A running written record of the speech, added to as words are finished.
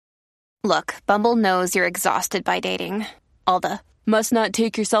Look, Bumble knows you're exhausted by dating. All the must not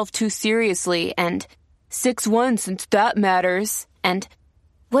take yourself too seriously and 6'1" since that matters. And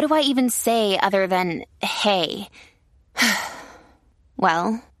what do I even say other than hey?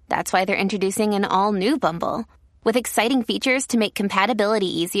 Well, that's why they're introducing an all-new Bumble with exciting features to make compatibility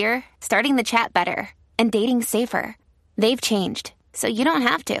easier, starting the chat better, and dating safer. They've changed, so you don't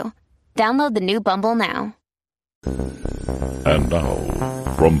have to. Download the new Bumble now. And now,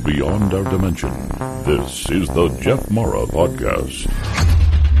 from beyond our dimension, this is the Jeff Mara Podcast.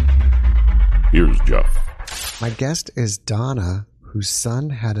 Here's Jeff. My guest is Donna, whose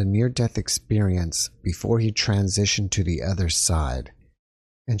son had a near-death experience before he transitioned to the other side.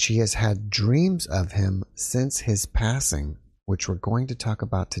 And she has had dreams of him since his passing, which we're going to talk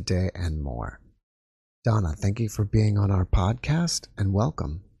about today and more. Donna, thank you for being on our podcast and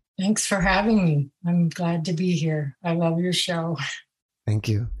welcome. Thanks for having me. I'm glad to be here. I love your show. Thank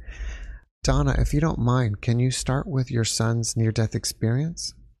you. Donna, if you don't mind, can you start with your son's near-death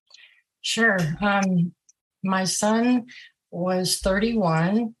experience? Sure. My son was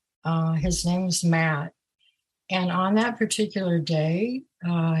 31. His name was Matt. And on that particular day,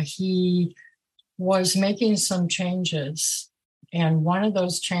 he was making some changes. And one of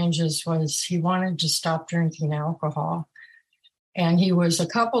those changes was he wanted to stop drinking alcohol. And he was a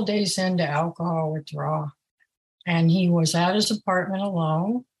couple days into alcohol withdrawal. And he was at his apartment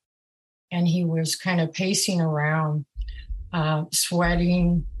alone. And he was kind of pacing around,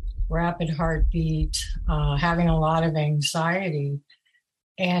 sweating, rapid heartbeat, having a lot of anxiety.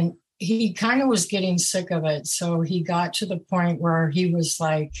 And he kind of was getting sick of it. So he got to the point where he was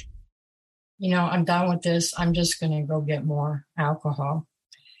like, I'm done with this. I'm just going to go get more alcohol.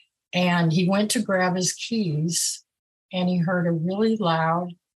 And he went to grab his keys and he heard a really loud,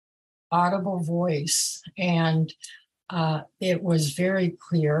 audible voice. And it was very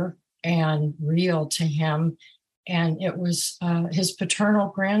clear and real to him. And it was his paternal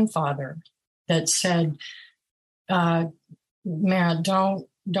grandfather that said, Matt, don't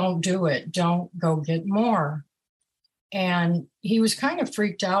do it. Don't go get more. And he was kind of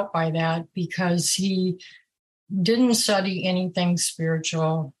freaked out by that because he didn't study anything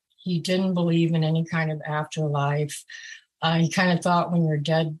spiritual. He didn't believe in any kind of afterlife. He kind of thought when you're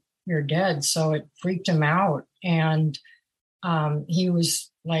dead, you're dead. So it freaked him out. And he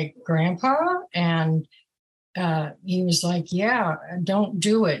was like, Grandpa? And he was like, yeah, don't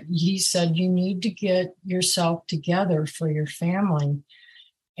do it. He said, you need to get yourself together for your family.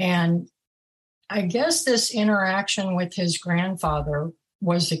 And I guess this interaction with his grandfather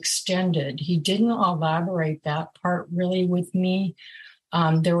was extended. He didn't elaborate that part really with me.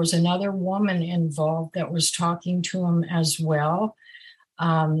 There was another woman involved that was talking to him as well.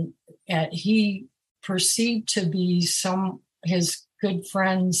 He perceived to be his good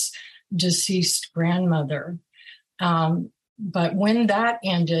friend's deceased grandmother. But when that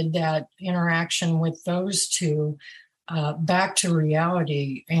ended, that interaction with those two, back to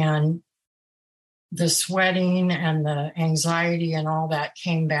reality, and the sweating and the anxiety and all that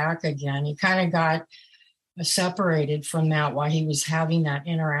came back again. He kind of got separated from that while he was having that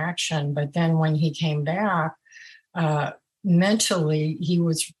interaction. But then when he came back, mentally, he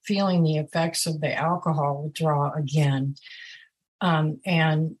was feeling the effects of the alcohol withdrawal again.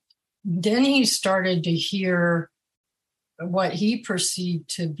 And then he started to hear what he perceived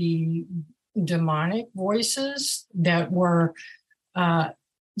to be demonic voices that were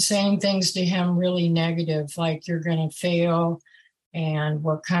saying things to him really negative, like you're going to fail and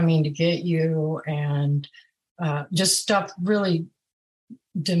we're coming to get you, and just stuff really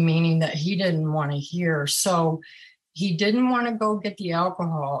demeaning that he didn't want to hear. So he didn't want to go get the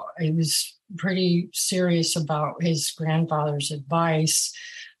alcohol. He was pretty serious about his grandfather's advice,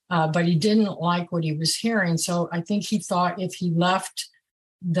 but he didn't like what he was hearing. So I think he thought if he left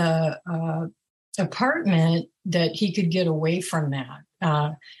the apartment that he could get away from that.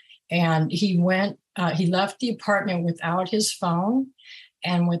 And he left the apartment without his phone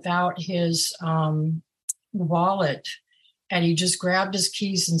and without his wallet. And he just grabbed his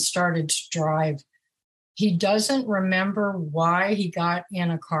keys and started to drive. He doesn't remember why he got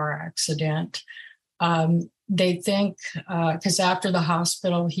in a car accident. They think because after the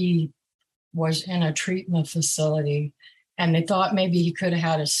hospital, he was in a treatment facility, and they thought maybe he could have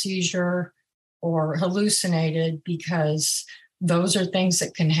had a seizure or hallucinated, because those are things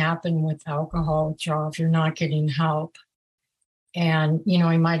that can happen with alcohol withdrawal if you're not getting help. And, he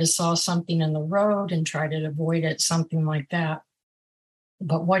might have saw something in the road and tried to avoid it, something like that.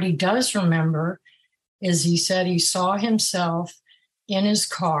 But what he does remember is he said he saw himself in his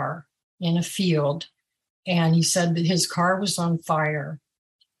car in a field, and he said that his car was on fire.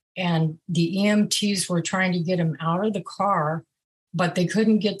 and the EMTs were trying to get him out of the car, but they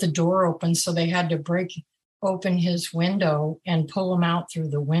couldn't get the door open, so they had to break open his window and pull him out through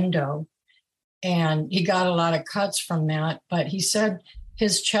the window. And he got a lot of cuts from that, but he said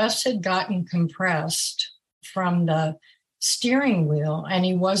his chest had gotten compressed from the steering wheel and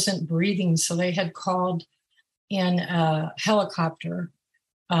he wasn't breathing, so they had called in a helicopter,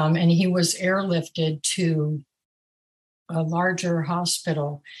 and he was airlifted to a larger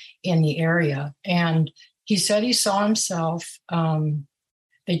hospital in the area. And he said he saw himself.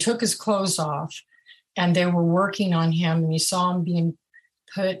 They took his clothes off and they were working on him, and he saw him being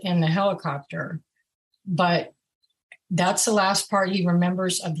put in the helicopter. But that's the last part he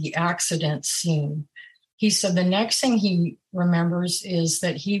remembers of the accident scene. He said the next thing he remembers is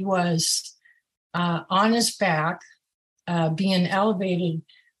that he was on his back, being elevated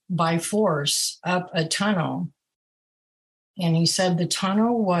by force up a tunnel. And he said the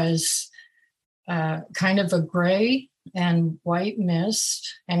tunnel was kind of a gray and white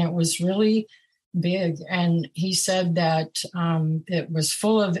mist, and it was really big. And he said that it was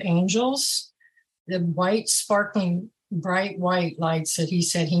full of angels, the white, sparkling, bright white lights that he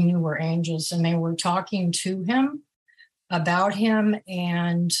said he knew were angels. And they were talking to him, about him,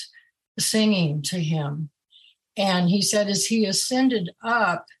 and singing to him. And he said as he ascended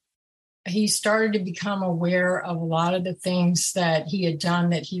up, he started to become aware of a lot of the things that he had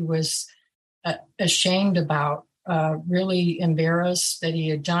done that he was ashamed about, really embarrassed that he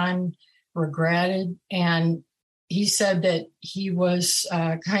had done, regretted. And he said that he was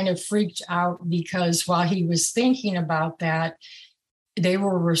kind of freaked out because while he was thinking about that, they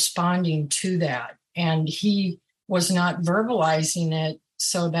were responding to that. And he was not verbalizing it,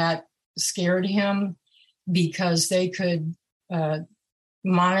 so that scared him because they could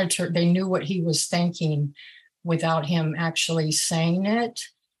monitor, they knew what he was thinking without him actually saying it.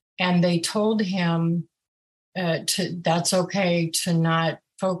 And they told him that's okay to not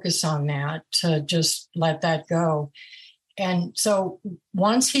focus on that, to just let that go. And so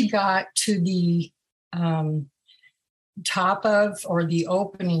once he got to the top of, or the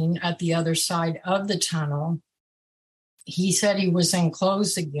opening at the other side of the tunnel, he said he was in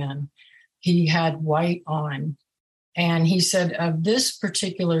clothes again. He had white on. And he said of this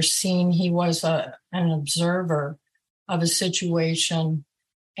particular scene, he was an observer of a situation.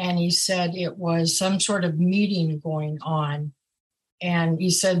 And he said it was some sort of meeting going on. And he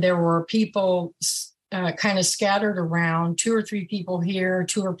said there were people kind of scattered around, 2 or 3 people here,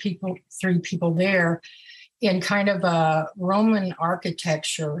 2 or 3 people there, in kind of a Roman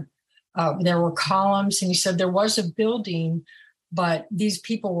architecture. There were columns, and he said there was a building, but these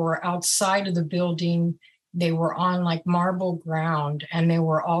people were outside of the building. They were on like marble ground, and they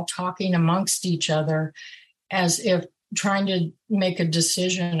were all talking amongst each other as if trying to make a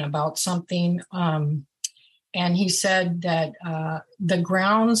decision about something. And he said that the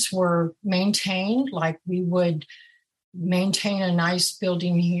grounds were maintained like we would maintain a nice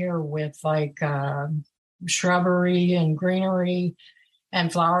building here with like shrubbery and greenery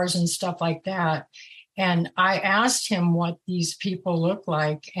and flowers and stuff like that. And I asked him what these people looked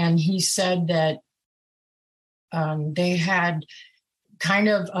like, and he said that they had kind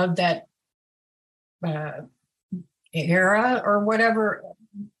of that era or whatever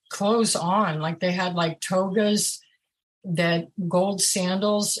clothes on, like they had like togas, that gold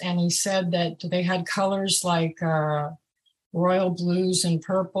sandals. And he said that they had colors like royal blues and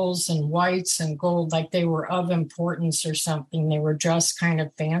purples and whites and gold, like they were of importance or something. They were dressed kind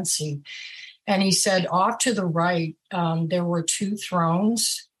of fancy. And he said off to the right, there were 2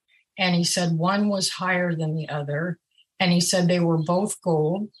 thrones. And he said one was higher than the other. And he said they were both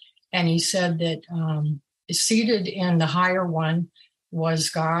gold. And he said that seated in the higher one was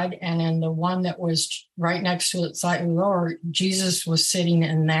God. And in the one that was right next to it, slightly lower, Jesus was sitting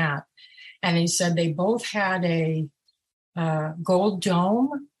in that. And he said they both had a gold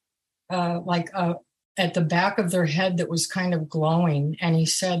dome, at the back of their head that was kind of glowing. And he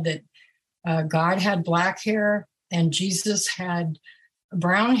said that God had black hair and Jesus had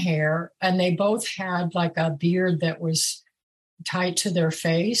brown hair, and they both had like a beard that was tied to their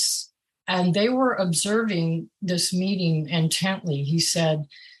face. And they were observing this meeting intently, he said,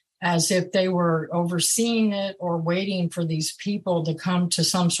 as if they were overseeing it or waiting for these people to come to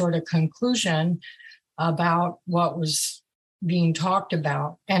some sort of conclusion about what was being talked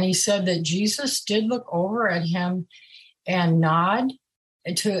about. And he said that Jesus did look over at him and nod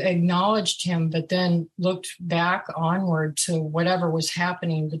to acknowledge him, but then looked back onward to whatever was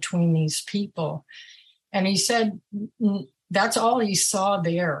happening between these people. And he said that's all he saw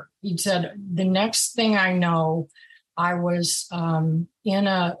there. He said, the next thing I know, I was in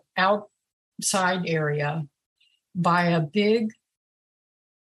a outside area by a big,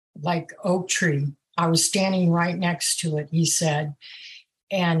 like, oak tree. I was standing right next to it, he said.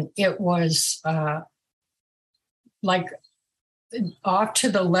 And it was like off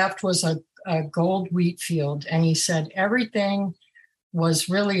to the left was a gold wheat field. And he said everything was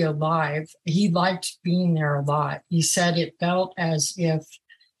really alive. He liked being there a lot. He said it felt as if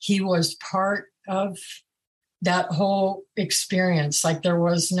he was part of that whole experience, like there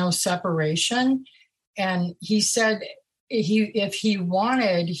was no separation. And he said if he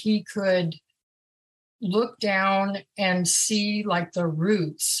wanted, he could look down and see like the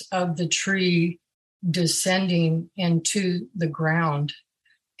roots of the tree descending into the ground.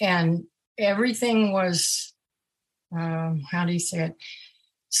 And everything was, how do you say it?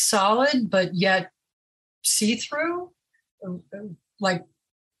 Solid, but yet see-through, like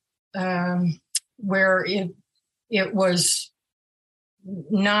where it was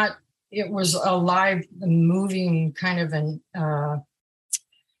not, it was alive, moving kind of an, I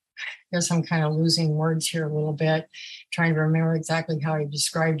guess I'm kind of losing words here a little bit, trying to remember exactly how he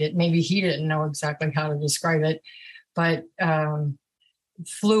described it. Maybe he didn't know exactly how to describe it, but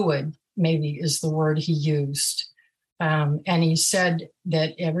fluid maybe is the word he used. And he said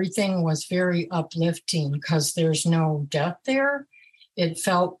that everything was very uplifting because there's no death there. It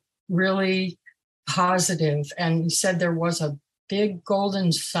felt really positive. And he said there was a big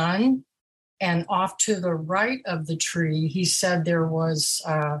golden sun. And off to the right of the tree, he said there was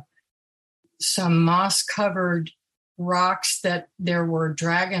some moss-covered rocks that there were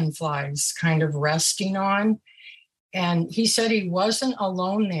dragonflies kind of resting on. And he said he wasn't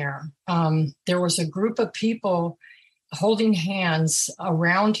alone there. There was a group of people holding hands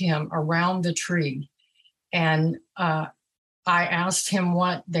around him, around the tree. And I asked him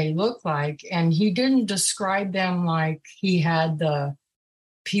what they looked like, and he didn't describe them like he had the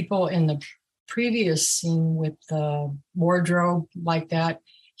people in the previous scene with the wardrobe like that.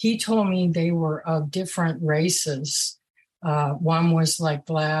 He told me they were of different races. One was like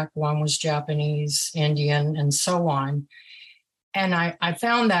Black, one was Japanese, Indian, and so on. And I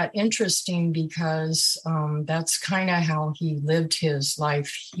found that interesting because that's kind of how he lived his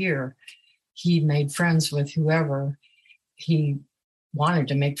life here. He made friends with whoever he wanted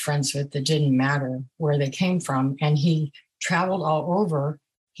to make friends with. It didn't matter where they came from. And he traveled all over.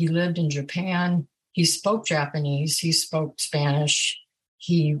 He lived in Japan. He spoke Japanese. He spoke Spanish.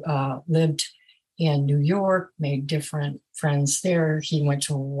 He lived in New York, made different friends there. He went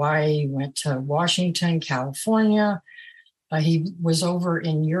to Hawaii, went to Washington, California. He was over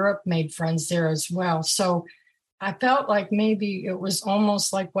in Europe, made friends there as well. So I felt like maybe it was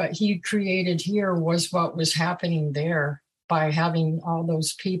almost like what he created here was what was happening there by having all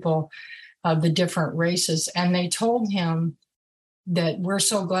those people of the different races. And they told him that we're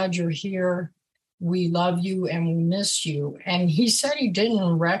so glad you're here. We love you and we miss you. And he said he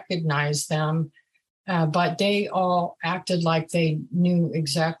didn't recognize them, but they all acted like they knew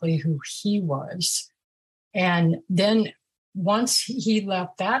exactly who he was. And then once he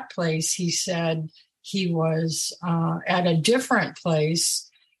left that place, he said he was at a different place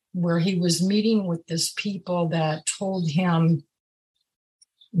where he was meeting with this people that told him,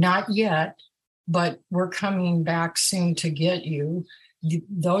 not yet, but we're coming back soon to get you.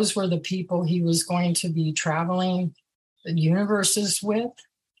 Those were the people he was going to be traveling the universes with.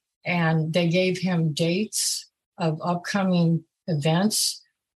 And they gave him dates of upcoming events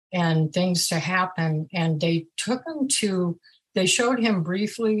and things to happen. And they took him to, they showed him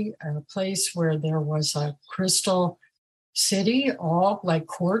briefly a place where there was a crystal city, all like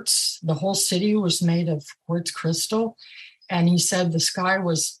quartz. The whole city was made of quartz crystal. And he said the sky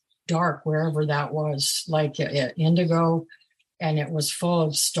was dark wherever that was, like indigo, and it was full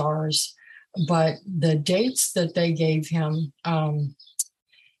of stars. But the dates that they gave him,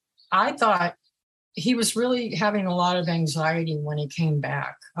 I thought he was really having a lot of anxiety when he came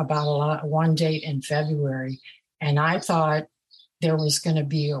back about one date in February. And I thought there was going to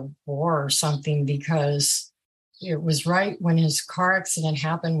be a war or something because it was right when his car accident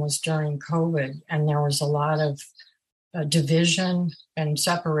happened was during COVID. And there was a lot of division and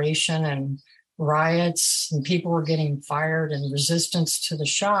separation and riots, and people were getting fired and resistance to the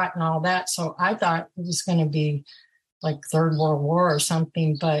shot and all that. So I thought it was going to be like Third World War or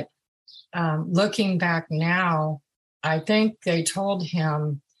something. But looking back now, I think they told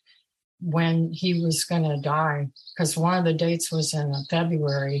him when he was going to die, because one of the dates was in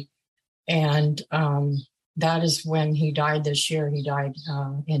February, and that is when he died this year. He died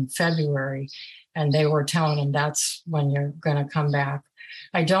in February, and they were telling him that's when you're going to come back.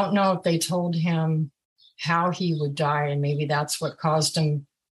 I don't know if they told him how he would die. And maybe that's what caused him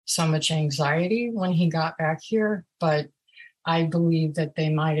so much anxiety when he got back here. But I believe that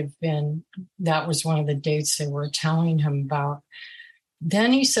that was one of the dates they were telling him about.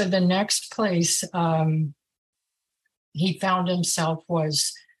 Then he said the next place he found himself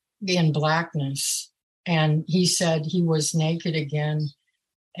was in blackness. And he said he was naked again,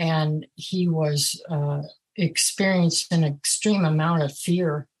 and he was experienced an extreme amount of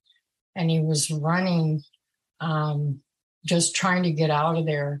fear. And he was running, just trying to get out of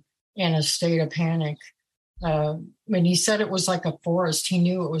there in a state of panic. When he said it was like a forest, he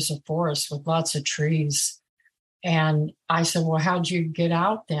knew it was a forest with lots of trees. And I said, well, how'd you get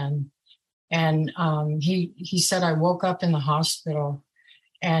out then? And he said, I woke up in the hospital,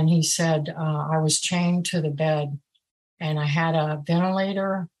 and he said, I was chained to the bed, and I had a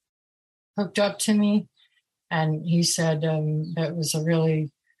ventilator hooked up to me. And he said that was a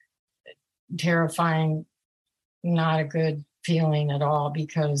really terrifying, not a good feeling at all,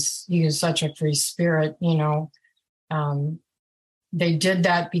 because he is such a free spirit, They did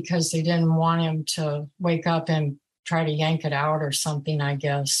that because they didn't want him to wake up and try to yank it out or something, I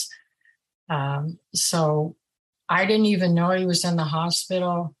guess. So I didn't even know he was in the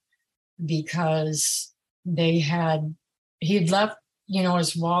hospital, because he had left,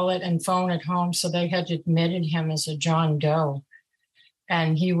 his wallet and phone at home. So they had admitted him as a John Doe.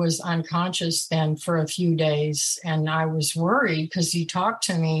 And he was unconscious then for a few days. And I was worried because he talked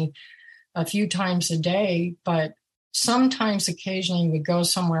to me a few times a day, but sometimes occasionally we'd go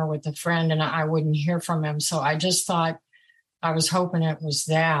somewhere with a friend and I wouldn't hear from him. So I just thought, I was hoping it was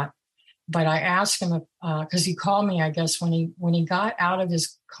that. But I asked him, because he called me, I guess, when he got out of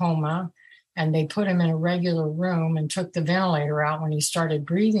his coma, and they put him in a regular room and took the ventilator out when he started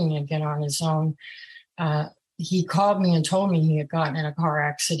breathing again on his own. He called me and told me he had gotten in a car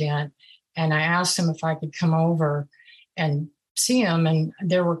accident. And I asked him if I could come over and see him. And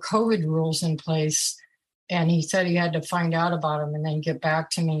there were COVID rules in place. And he said he had to find out about them and then get back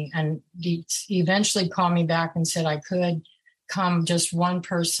to me. And he eventually called me back and said I could come. Just one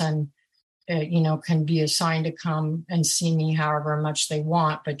person, can be assigned to come and see me however much they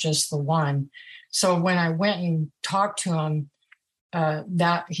want, but just the one. So when I went and talked to him,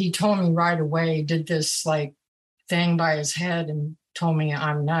 that he told me right away, did this thing by his head and told me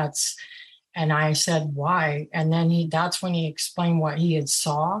I'm nuts. And I said, why? And then that's when he explained what he had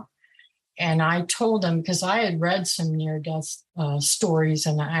saw. And I told him, because I had read some near-death stories,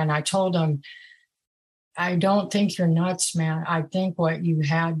 and I told him, I don't think you're nuts, man. I think what you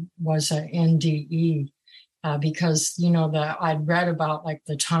had was an NDE, because, I'd read about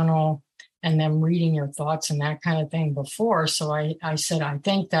the tunnel and them reading your thoughts and that kind of thing before. So I said, I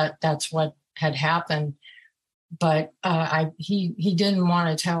think that's what had happened. But he didn't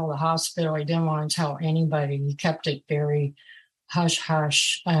want to tell the hospital. He didn't want to tell anybody. He kept it very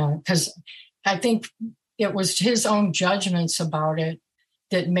hush-hush, because I think it was his own judgments about it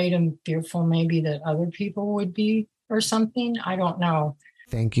that made him fearful, maybe that other people would be or something. I don't know.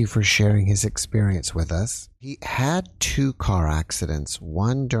 Thank you for sharing his experience with us. He had 2 car accidents,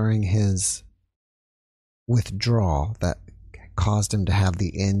 one during his withdrawal that caused him to have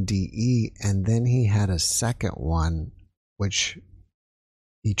the NDE, and then he had a second one, which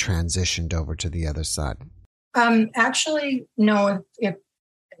he transitioned over to the other side. Actually, no, if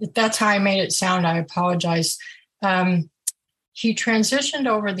that's how I made it sound, I apologize. He transitioned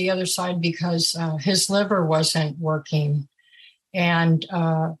over the other side because his liver wasn't working, and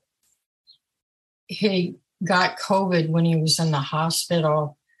he got COVID when he was in the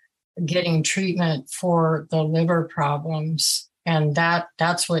hospital getting treatment for the liver problems, and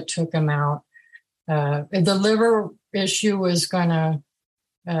that's what took him out. The liver issue was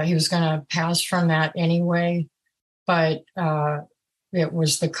he was gonna pass from that anyway, but it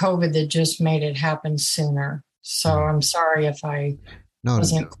was the COVID that just made it happen sooner. So I'm sorry if I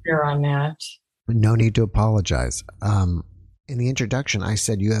wasn't clear on that. No need to apologize. In the introduction, I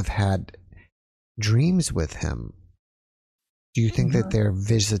said you have had dreams with him. Do you think that they're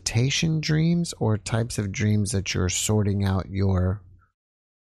visitation dreams or types of dreams that you're sorting out your,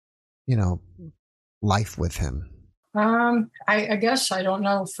 life with him? I guess I don't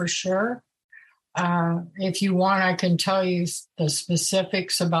know for sure. If you want, I can tell you the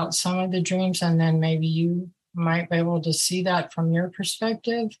specifics about some of the dreams, and then maybe you might be able to see that from your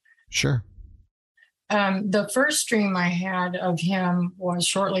perspective. Sure. The first dream I had of him was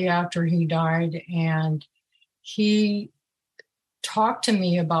shortly after he died, and he talked to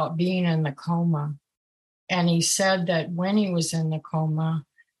me about being in the coma. And he said that when he was in the coma,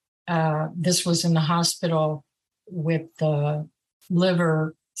 this was in the hospital with the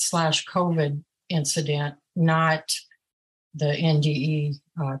liver/COVID incident, not the NDE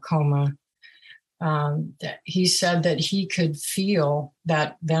coma. That he said that he could feel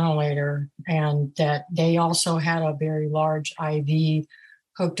that ventilator, and that they also had a very large IV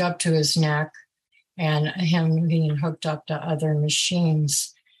hooked up to his neck, and him being hooked up to other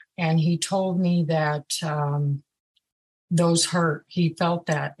machines. And he told me that those hurt. He felt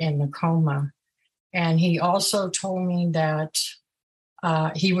that in the coma. And he also told me that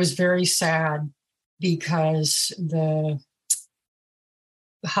he was very sad because the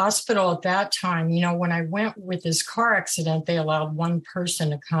hospital at that time, when I went with his car accident, they allowed one person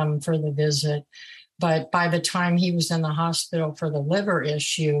to come for the visit. But by the time he was in the hospital for the liver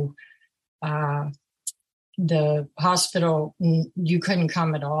issue, the hospital, you couldn't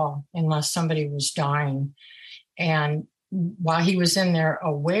come at all unless somebody was dying. And while he was in there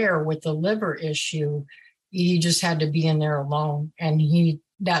aware with the liver issue, he just had to be in there alone. And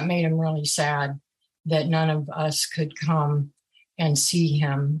that made him really sad that none of us could come and see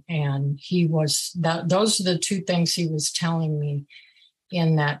him. And those are the two things he was telling me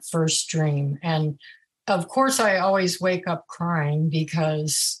in that first dream. And of course, I always wake up crying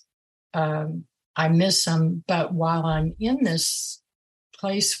because I miss him. But while I'm in this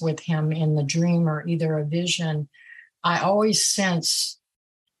place with him in the dream or either a vision, I always sense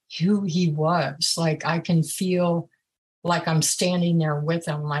who he was. Like I can feel like I'm standing there with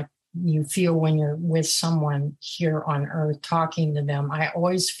him, like you feel when you're with someone here on earth talking to them. I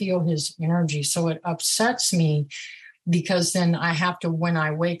always feel his energy. So it upsets me because then I have to, when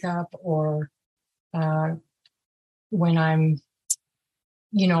I wake up or when I'm,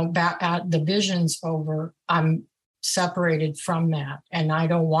 back at the vision's over, I'm separated from that. And I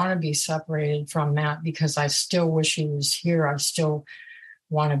don't want to be separated from that because I still wish he was here. I still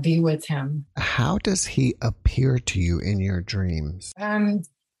want to be with him. How does he appear to you in your dreams?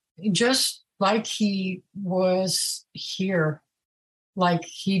 Just like he was here, like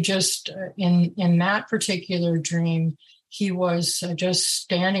he just, in that particular dream, he was just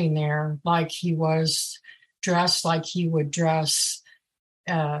standing there like he was dressed like he would dress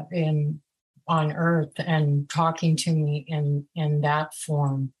on earth and talking to me in that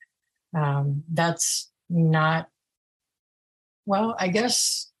form. That's not, well, I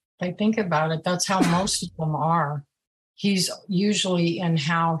guess if I think about it, that's how most of them are. He's usually in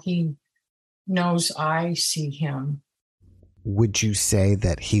how he knows I see him. Would you say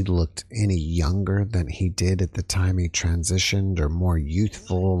that he looked any younger than he did at the time he transitioned, or more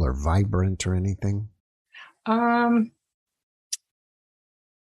youthful or vibrant or anything?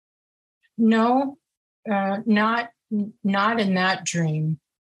 No, not in that dream.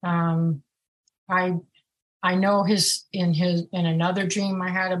 I know in another dream I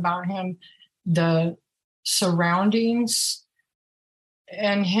had about him, the surroundings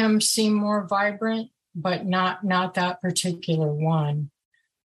and him seem more vibrant, but not that particular one.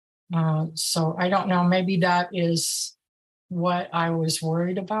 So I don't know, maybe that is what I was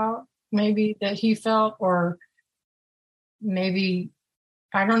worried about, maybe that he felt, or maybe,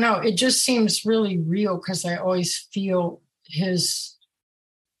 I don't know. It just seems really real because I always feel his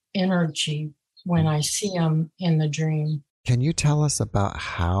energy when I see him in the dream. Can you tell us about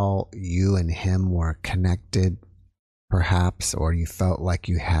how you and him were connected, perhaps, or you felt like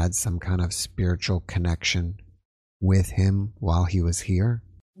you had some kind of spiritual connection with him while he was here?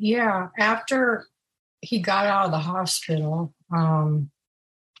 Yeah, after he got out of the hospital,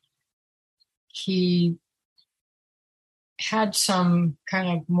 he had some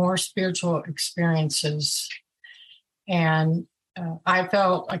kind of more spiritual experiences. And I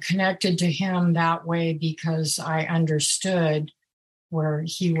felt connected to him that way because I understood where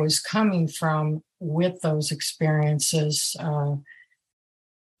he was coming from with those experiences.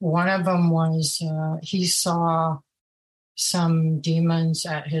 One of them was he saw some demons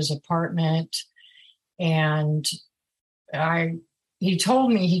at his apartment, and he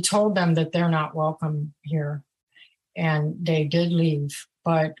told them that they're not welcome here, and they did leave.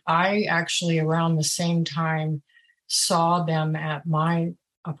 But I actually, around the same time, saw them at my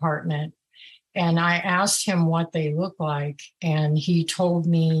apartment, and I asked him what they looked like, and he told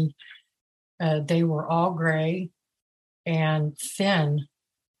me they were all gray and thin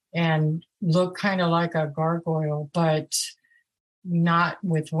and looked kind of like a gargoyle, but not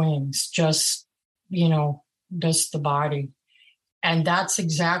with wings, just the body. And that's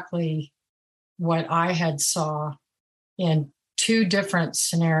exactly what I had saw in two different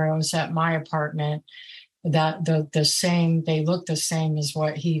scenarios at my apartment, that the same, they look the same as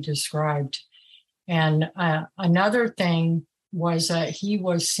what he described. And another thing was that he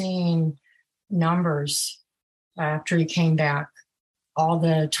was seeing numbers after he came back. all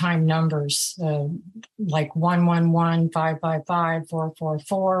the time numbers, like 111, 555,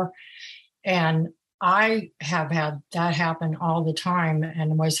 444. And I have had that happen all the time,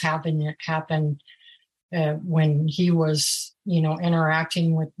 and was having it happen when he was,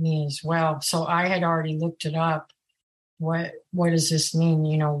 interacting with me as well. So I had already looked it up. What does this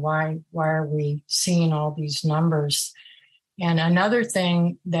mean? Why are we seeing all these numbers? And another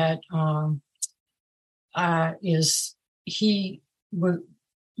thing that is we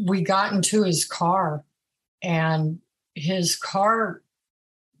got into his car, and his car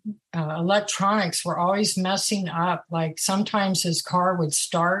electronics were always messing up. Like sometimes his car would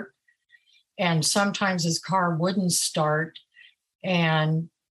start, and sometimes his car wouldn't start.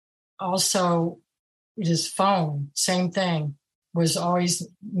 And also his phone, same thing, was always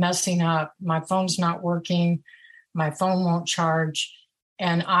messing up. My phone's not working. My phone won't charge.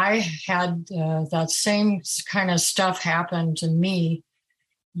 And I had that same kind of stuff happen to me,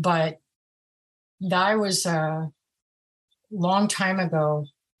 but that was a long time ago.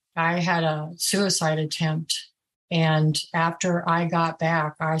 I had a suicide attempt. And after I got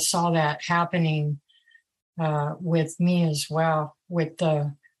back, I saw that happening with me as well, with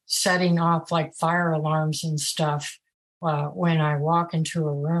the setting off like fire alarms and stuff when I walk into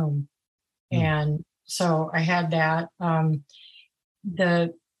a room. And so I had that.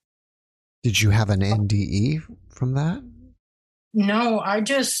 Did you have an NDE from that? No, I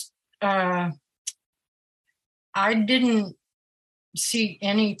just, I didn't see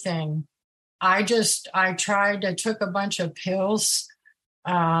anything. I took a bunch of pills.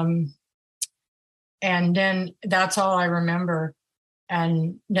 And then that's all I remember.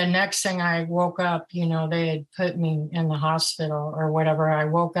 And the next thing I woke up, they had put me in the hospital or whatever. I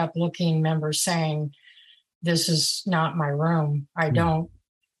woke up remember saying, this is not my room.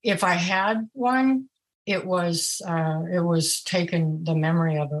 If I had one, it was taken, the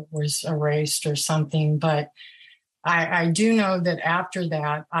memory of it was erased or something. But I do know that after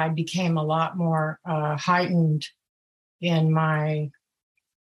that, I became a lot more heightened in my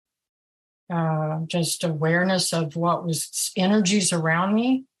just awareness of what was energies around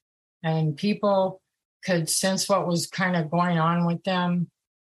me, and people could sense what was kind of going on with them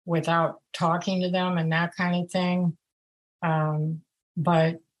without talking to them and that kind of thing.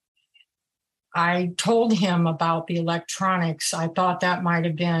 But I told him about the electronics. I thought that might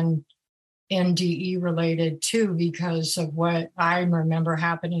have been NDE related too, because of what I remember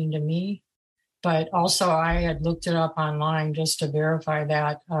happening to me. But also I had looked it up online just to verify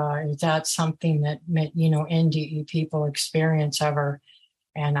that. Is that something that, NDE people experience ever?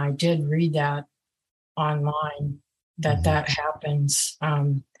 And I did read that online, that happens.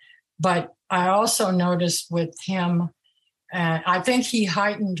 But I also noticed with him, I think he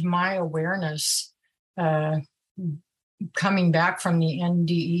heightened my awareness coming back from the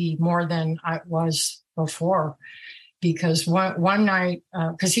NDE more than I was before. Because one night,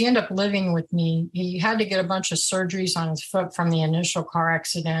 because he ended up living with me, he had to get a bunch of surgeries on his foot from the initial car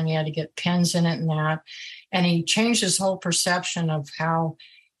accident. He had to get pins in it and that. And he changed his whole perception of how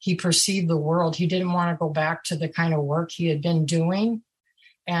he perceived the world. He didn't want to go back to the kind of work he had been doing.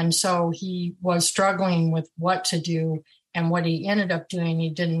 And so he was struggling with what to do. And what he ended up doing, he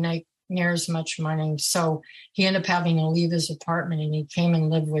didn't make near as much money. So he ended up having to leave his apartment, and he came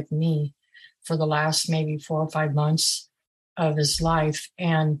and lived with me for the last maybe 4 or 5 months of his life.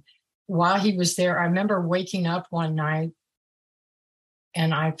 And while he was there, I remember waking up one night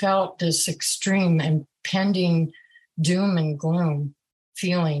and I felt this extreme impending doom and gloom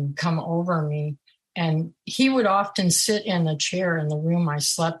feeling come over me. And he would often sit in the chair in the room I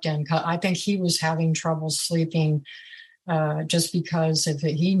slept in. I think he was having trouble sleeping just because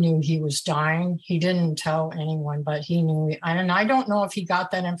he knew he was dying. He didn't tell anyone, but he knew. And I don't know if he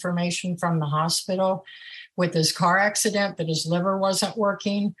got that information from the hospital with his car accident, that his liver wasn't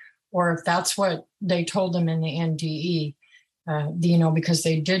working, or if that's what they told him in the NDE, because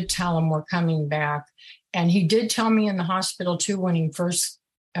they did tell him we're coming back. And he did tell me in the hospital too, when he first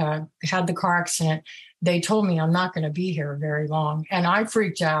had the car accident, they told me I'm not going to be here very long. And I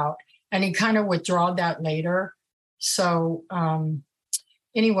freaked out, and he kind of withdrew that later. So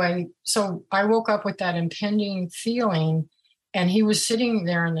anyway, so I woke up with that impending feeling, and he was sitting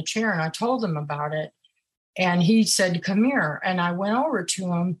there in the chair, and I told him about it. And he said, come here. And I went over to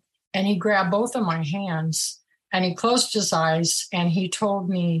him, and he grabbed both of my hands, and he closed his eyes, and he told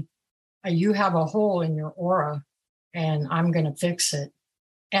me, you have a hole in your aura, and I'm going to fix it.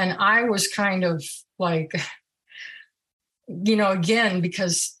 And I was kind of like, again,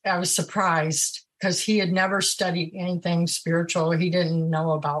 because I was surprised, because he had never studied anything spiritual. He didn't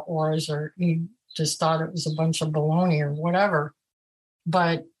know about auras, or he just thought it was a bunch of baloney or whatever.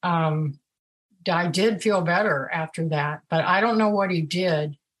 But I did feel better after that. But I don't know what he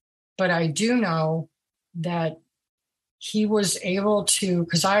did. But I do know that he was able to,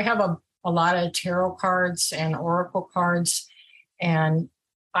 because I have a lot of tarot cards and oracle cards, and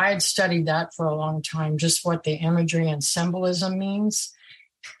I had studied that for a long time, just what the imagery and symbolism means.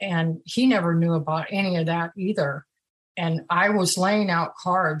 And he never knew about any of that either. And I was laying out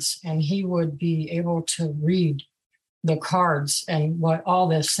cards, and he would be able to read the cards and what all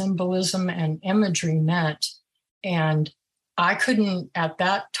the symbolism and imagery meant. And I couldn't at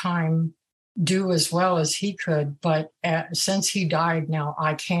that time do as well as he could, but since he died now,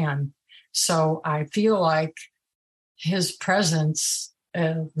 I can. So I feel like his presence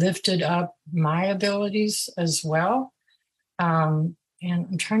lifted up my abilities as well. And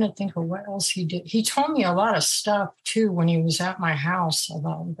I'm trying to think of what else he did. He told me a lot of stuff too when he was at my house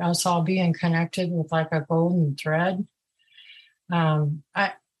about us all being connected with like a golden thread.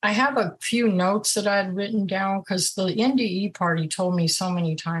 I have a few notes that I had written down because the NDE party told me so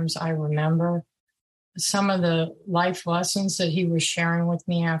many times I remember some of the life lessons that he was sharing with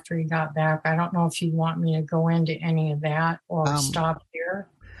me after he got back. I don't know if you want me to go into any of that or stop here.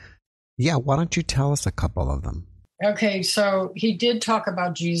 Yeah, why don't you tell us a couple of them? Okay, so he did talk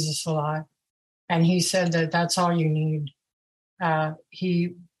about Jesus a lot, and he said that that's all you need.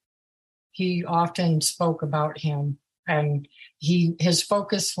 He often spoke about him, and his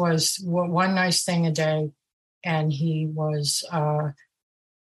focus was one nice thing a day, and he was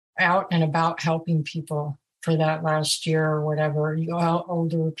out and about helping people for that last year or whatever.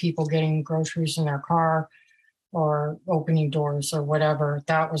 Older people getting groceries in their car or opening doors or whatever.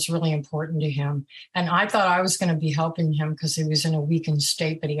 That was really important to him. And I thought I was going to be helping him because he was in a weakened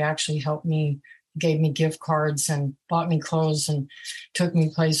state, but he actually helped me, gave me gift cards and bought me clothes and took me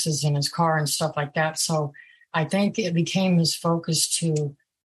places in his car and stuff like that. So I think it became his focus to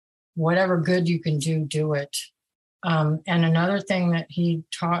whatever good you can do, do it. And another thing that he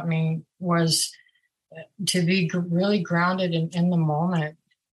taught me was to be really grounded in the moment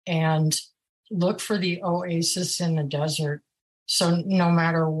and look for the oasis in the desert. So no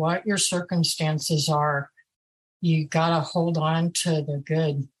matter what your circumstances are, you got to hold on to the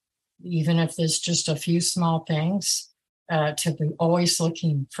good, even if there's just a few small things, to be always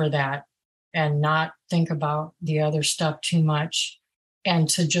looking for that and not think about the other stuff too much, and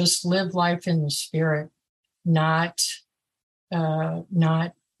to just live life in the spirit, not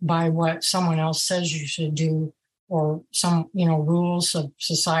by what someone else says you should do or some, rules of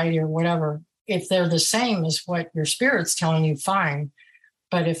society or whatever. If they're the same as what your spirit's telling you, fine.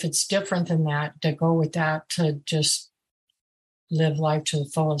 But if it's different than that, to go with that, to just live life to the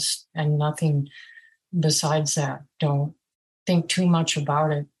fullest and nothing besides that. Don't think too much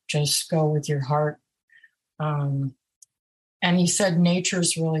about it. Just go with your heart. And he said nature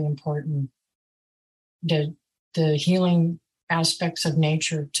is really important. The healing aspects of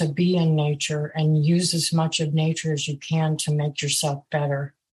nature, to be in nature and use as much of nature as you can to make yourself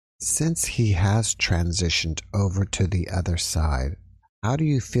better. Since he has transitioned over to the other side, how do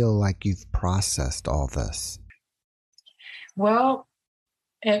you feel like you've processed all this? Well,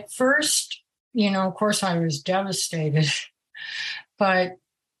 at first, of course I was devastated, but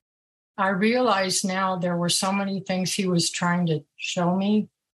I realize now there were so many things he was trying to show me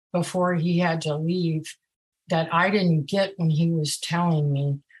before he had to leave that I didn't get when he was telling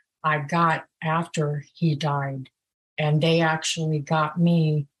me. I got after he died, and they actually got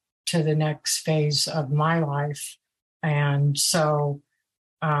me to the next phase of my life. And so,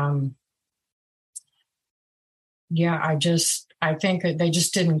 I think they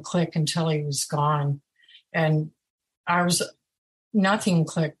just didn't click until he was gone. And nothing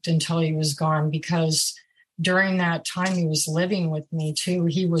clicked until he was gone, because during that time he was living with me too,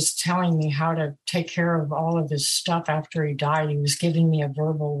 he was telling me how to take care of all of his stuff after he died. He was giving me a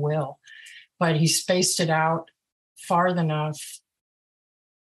verbal will, but he spaced it out far enough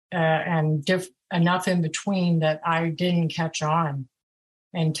and enough in between that I didn't catch on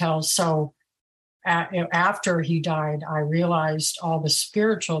until after he died. I realized all the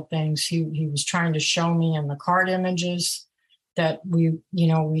spiritual things he was trying to show me in the card images that we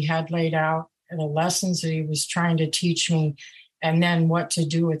had laid out, the lessons that he was trying to teach me, and then what to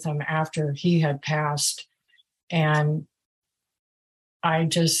do with them after he had passed. And I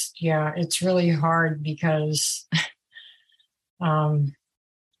just, it's really hard because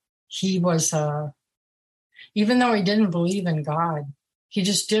he was, even though he didn't believe in God, he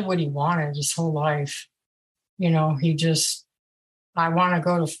just did what he wanted his whole life. I want to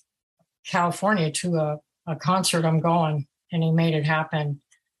go to California to a concert, I'm going. And he made it happen.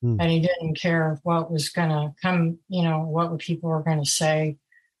 Hmm. And he didn't care what was going to come, what people were going to say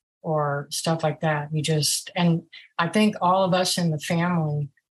or stuff like that. And I think all of us in the family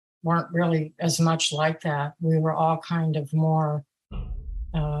weren't really as much like that. We were all kind of more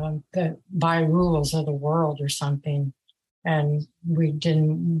by rules of the world or something. And we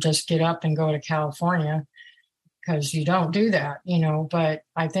didn't just get up and go to California, because you don't do that, but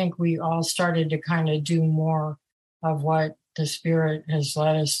I think we all started to kind of do more of what the Spirit has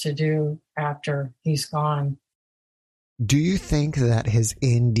led us to do after he's gone. Do you think that his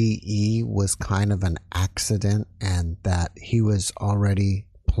NDE was kind of an accident and that he was already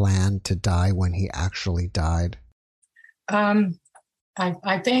planned to die when he actually died?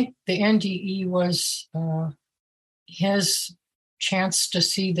 I think the NDE was his chance to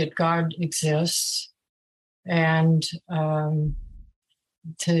see that God exists, and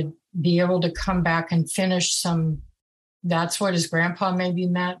to be able to come back and finish some. That's what his grandpa maybe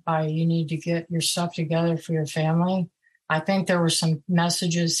meant by, you need to get your stuff together for your family. I think there were some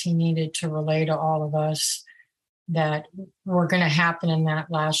messages he needed to relay to all of us that were going to happen in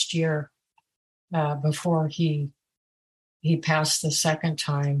that last year before he passed the second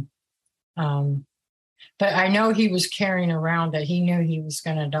time. But I know he was carrying around that he knew he was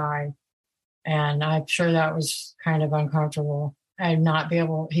going to die. And I'm sure that was kind of uncomfortable.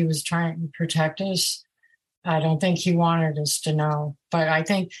 He was trying to protect us. I don't think he wanted us to know. But I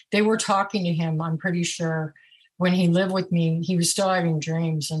think they were talking to him, I'm pretty sure, when he lived with me. He was still having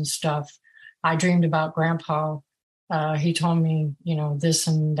dreams and stuff. I dreamed about Grandpa. He told me, this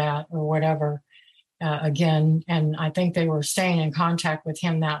and that or whatever again. And I think they were staying in contact with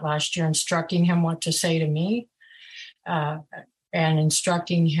him that last year, instructing him what to say to me and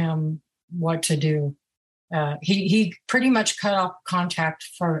instructing him what to do. He pretty much cut off contact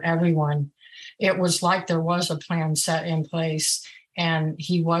for everyone. It was like there was a plan set in place, and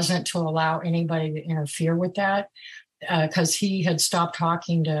he wasn't to allow anybody to interfere with that, because he had stopped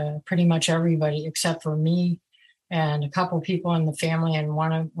talking to pretty much everybody except for me and a couple of people in the family and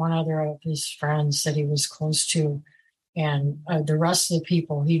one other of his friends that he was close to. And the rest of the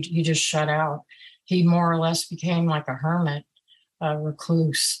people, he just shut out. He more or less became like a hermit, a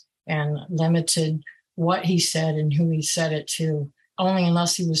recluse, and limited what he said and who he said it to, only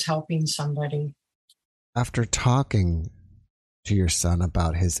unless he was helping somebody. After talking to your son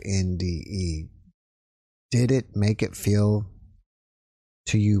about his NDE, did it make it feel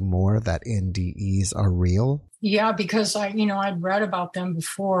to you more that NDEs are real? Yeah, because I'd read about them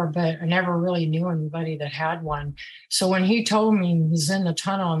before, but I never really knew anybody that had one. So when he told me he was in the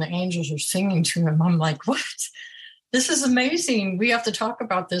tunnel and the angels were singing to him, I'm like, what? This is amazing. We have to talk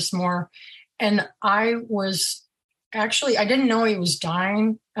about this more. And I didn't know he was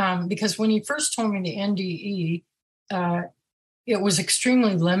dying because when he first told me the NDE, it was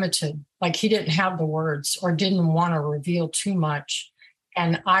extremely limited. Like he didn't have the words or didn't want to reveal too much.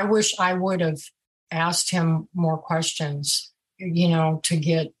 And I wish I would have asked him more questions, to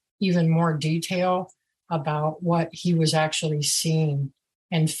get even more detail about what he was actually seeing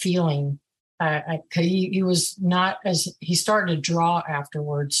and feeling. He was not he started to draw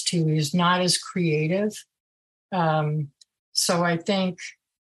afterwards too. He was not as creative. So I think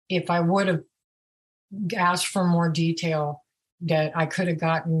if I would have asked for more detail, that I could have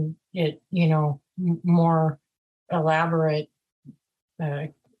gotten it, more elaborate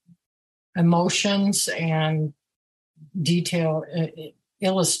emotions and detail,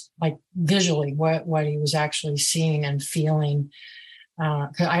 like visually what he was actually seeing and feeling.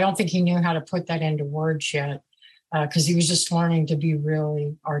 'Cause I don't think he knew how to put that into words yet, because he was just learning to be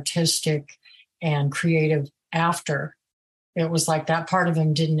really artistic and creative after. It was like that part of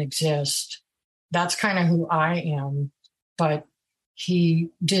him didn't exist. That's kind of who I am, but he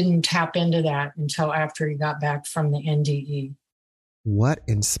didn't tap into that until after he got back from the NDE. What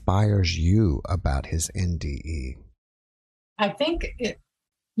inspires you about his NDE? I think, the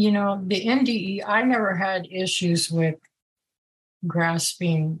NDE, I never had issues with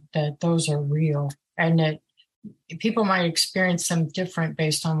grasping that those are real and that people might experience them different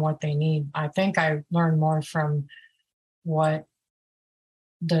based on what they need. I think I learned more from what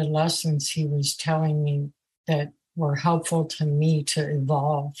the lessons he was telling me that were helpful to me to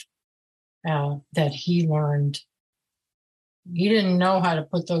evolve, that he learned. He didn't know how to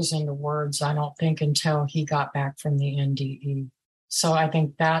put those into words, I don't think, until he got back from the NDE. So I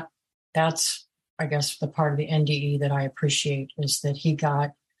think that's, I guess, the part of the NDE that I appreciate is that he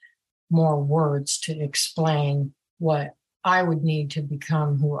got more words to explain what I would need to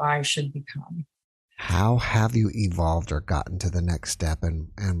become who I should become. How have you evolved or gotten to the next step, and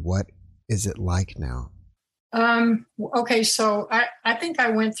what is it like now? Okay, so I think I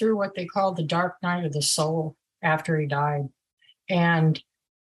went through what they call the dark night of the soul after he died. And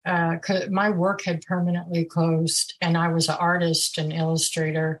my work had permanently closed, and I was an artist and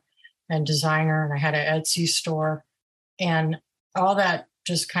illustrator and designer, and I had an Etsy store. And all that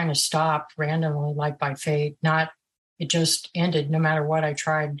just kind of stopped randomly, like by fate. It just ended. No matter what I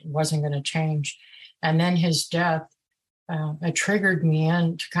tried, it wasn't going to change. And then his death, it triggered me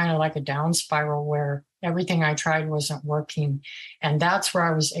into kind of like a down spiral where everything I tried wasn't working. And that's where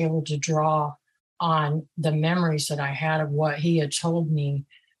I was able to draw on the memories that I had of what he had told me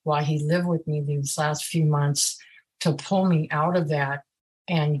while he lived with me these last few months to pull me out of that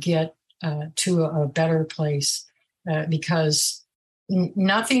and get to a better place because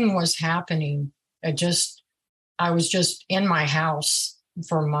nothing was happening. I was just in my house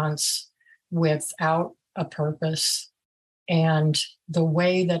for months without a purpose. And the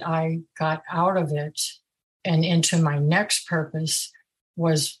way that I got out of it and into my next purpose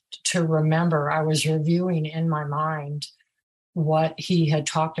was to remember. I was reviewing in my mind what he had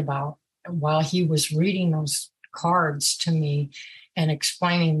talked about while he was reading those cards to me and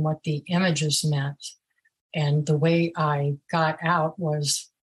explaining what the images meant. And the way I got out was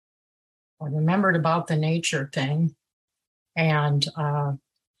I remembered about the nature thing, and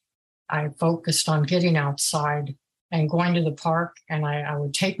I focused on getting outside and going to the park, and I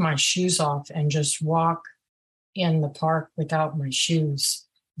would take my shoes off and just walk in the park without my shoes,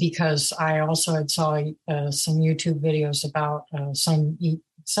 because I also had saw some YouTube videos about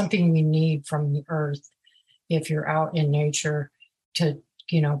something we need from the earth if you're out in nature to,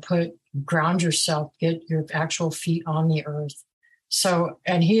 ground yourself, get your actual feet on the earth. So,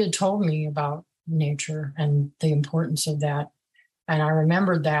 and he had told me about nature and the importance of that. And I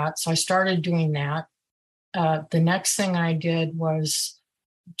remembered that. So I started doing that. The next thing I did was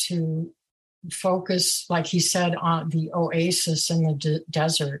to focus, like he said, on the oasis in the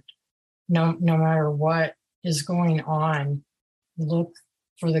desert. No matter what is going on, look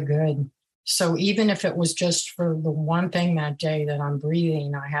for the good. So even if it was just for the one thing that day that I'm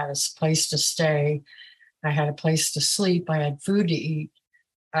breathing, I had a place to stay, I had a place to sleep, I had food to eat.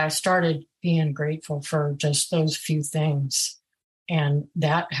 I started being grateful for just those few things. And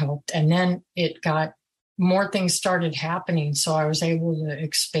that helped. And then more things started happening. So I was able to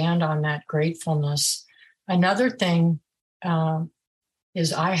expand on that gratefulness. Another thing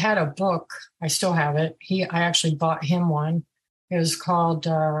is I had a book. I still have it. I actually bought him one. It was called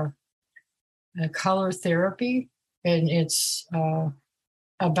Color Therapy. And it's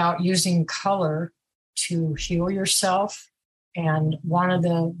about using color to heal yourself. And one of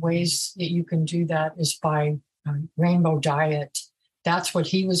the ways that you can do that is by rainbow diet. That's what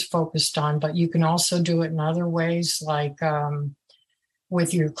he was focused on, but you can also do it in other ways, like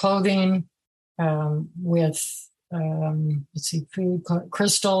with your clothing, with food,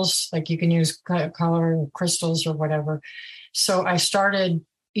 crystals, like you can use color crystals or whatever. So I started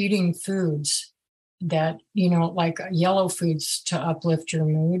eating foods that, like yellow foods to uplift your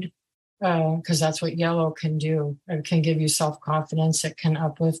mood, because that's what yellow can do. It can give you self-confidence. It can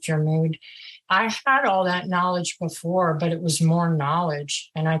uplift your mood. I had all that knowledge before, but it was more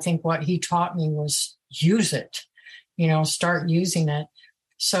knowledge. And I think what he taught me was use it, start using it.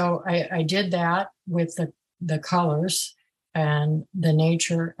 So I did that with the colors and the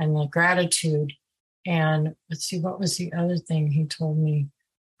nature and the gratitude. And let's see, what was the other thing he told me?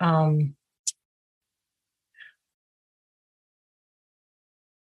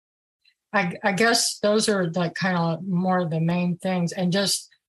 I guess those are like kind of more the main things, and just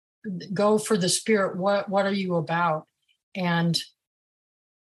go for the spirit. What are you about? And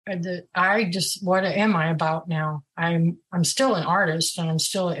what am I about now? I'm still an artist and I'm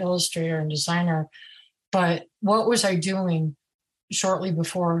still an illustrator and designer, but what was I doing shortly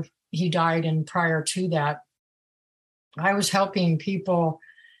before he died and prior to that? I was helping people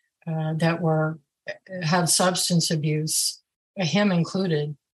that had substance abuse, him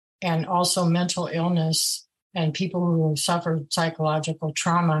included, and also mental illness and people who suffered psychological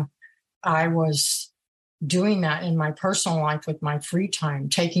trauma. I was doing that in my personal life with my free time,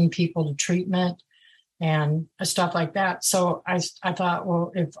 taking people to treatment and stuff like that. So I thought,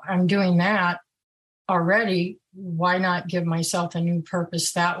 well, if I'm doing that already, why not give myself a new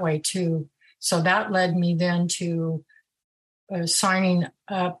purpose that way too? So that led me then to signing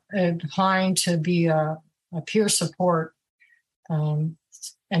up, applying to be a peer support.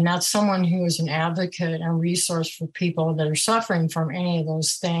 And that's someone who is an advocate and resource for people that are suffering from any of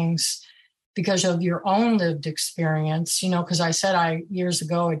those things because of your own lived experience. Because I said years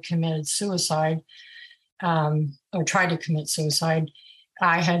ago had committed suicide or tried to commit suicide.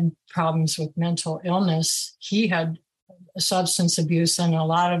 I had problems with mental illness. He had substance abuse, and a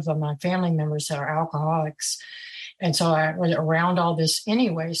lot of my family members that are alcoholics. And so I was around all this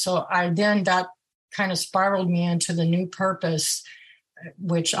anyway. So that kind of spiraled me into the new purpose,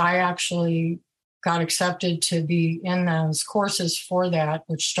 which I actually got accepted to be in those courses for that,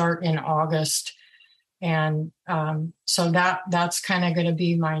 which start in August. And so that's kind of going to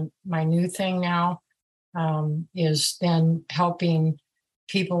be my new thing now, is then helping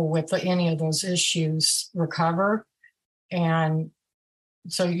people with any of those issues recover. And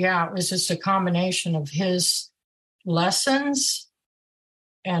so, yeah, it was just a combination of his lessons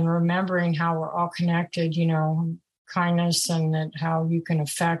and remembering how we're all connected, kindness, and that how you can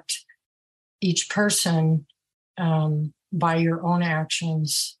affect each person by your own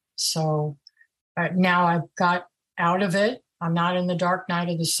actions. So now I've got out of it. I'm not in the dark night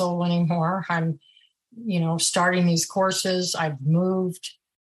of the soul anymore. I'm, starting these courses. I've moved,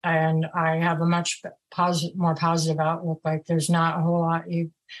 and I have a much more positive outlook. Like there's not a whole lot.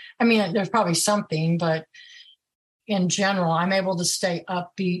 There's probably something, but in general, I'm able to stay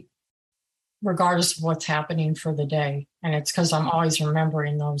upbeat regardless of what's happening for the day. And it's because I'm always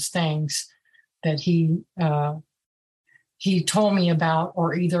remembering those things that he told me about,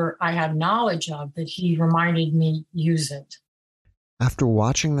 or either I had knowledge of that he reminded me use it. After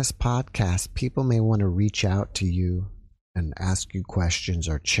watching this podcast, people may want to reach out to you and ask you questions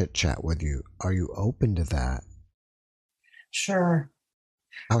or chit chat with you. Are you open to that? Sure.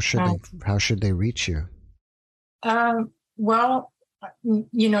 How should they reach you? Well,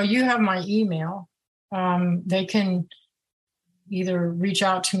 you have my email. They can either reach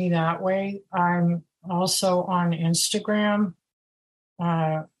out to me that way. I'm also on Instagram.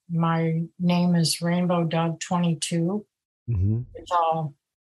 My name is Rainbow Dove 22. Mm-hmm. It's all,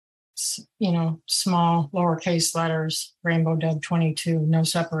 small lowercase letters, Rainbow Dove 22, no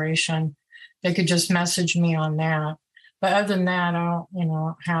separation. They could just message me on that. But other than that, I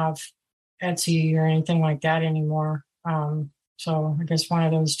don't, have Etsy or anything like that anymore. So I guess one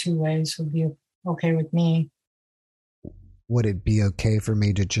of those two ways would be okay with me. Would it be okay for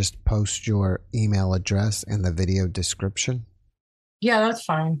me to just post your email address in the video description? Yeah, that's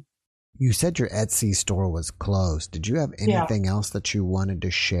fine. You said your Etsy store was closed. Did you have anything else that you wanted to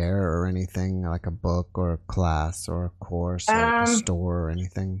share, or anything like a book or a class or a course or a store or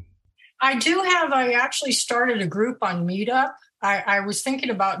anything? I actually started a group on Meetup. I was thinking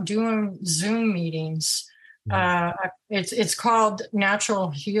about doing Zoom meetings. It's called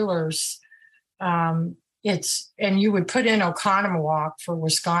Natural Healers. And you would put in Oconomowoc for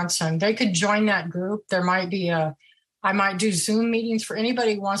Wisconsin. They could join that group. There might be I might do Zoom meetings for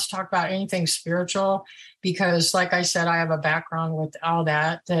anybody who wants to talk about anything spiritual, because like I said, I have a background with all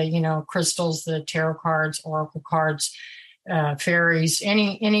that, the, crystals, the tarot cards, oracle cards, fairies,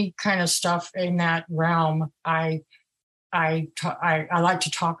 any kind of stuff in that realm. I like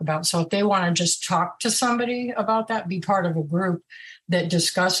to talk about. So if they want to just talk to somebody about that, be part of a group that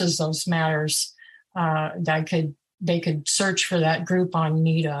discusses those matters, they could search for that group on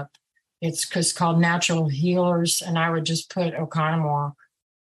Meetup. It's called Natural Healers, and I would just put Oconomowoc.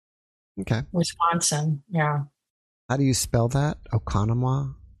 Okay. Wisconsin, yeah. How do you spell that?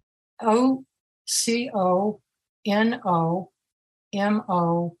 Oconomowoc? OCONOMOWOC.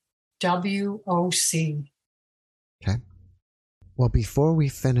 Okay. Well, before we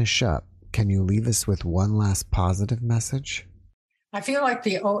finish up, can you leave us with one last positive message? I feel like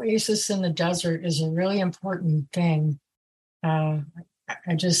the oasis in the desert is a really important thing.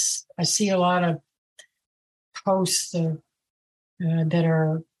 I see a lot of posts that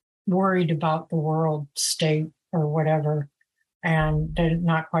are worried about the world state or whatever, and they're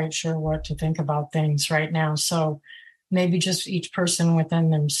not quite sure what to think about things right now. So maybe just each person within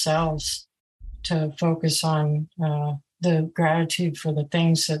themselves to focus on the gratitude for the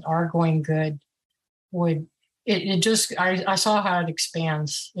things that are going good I saw how it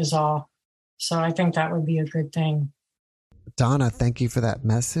expands is all. So I think that would be a good thing. Donna, thank you for that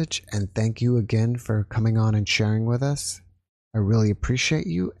message, and thank you again for coming on and sharing with us. I really appreciate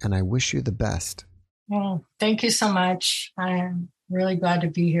you, and I wish you the best. Well, thank you so much. I'm really glad to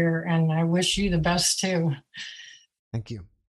be here, and I wish you the best too. Thank you.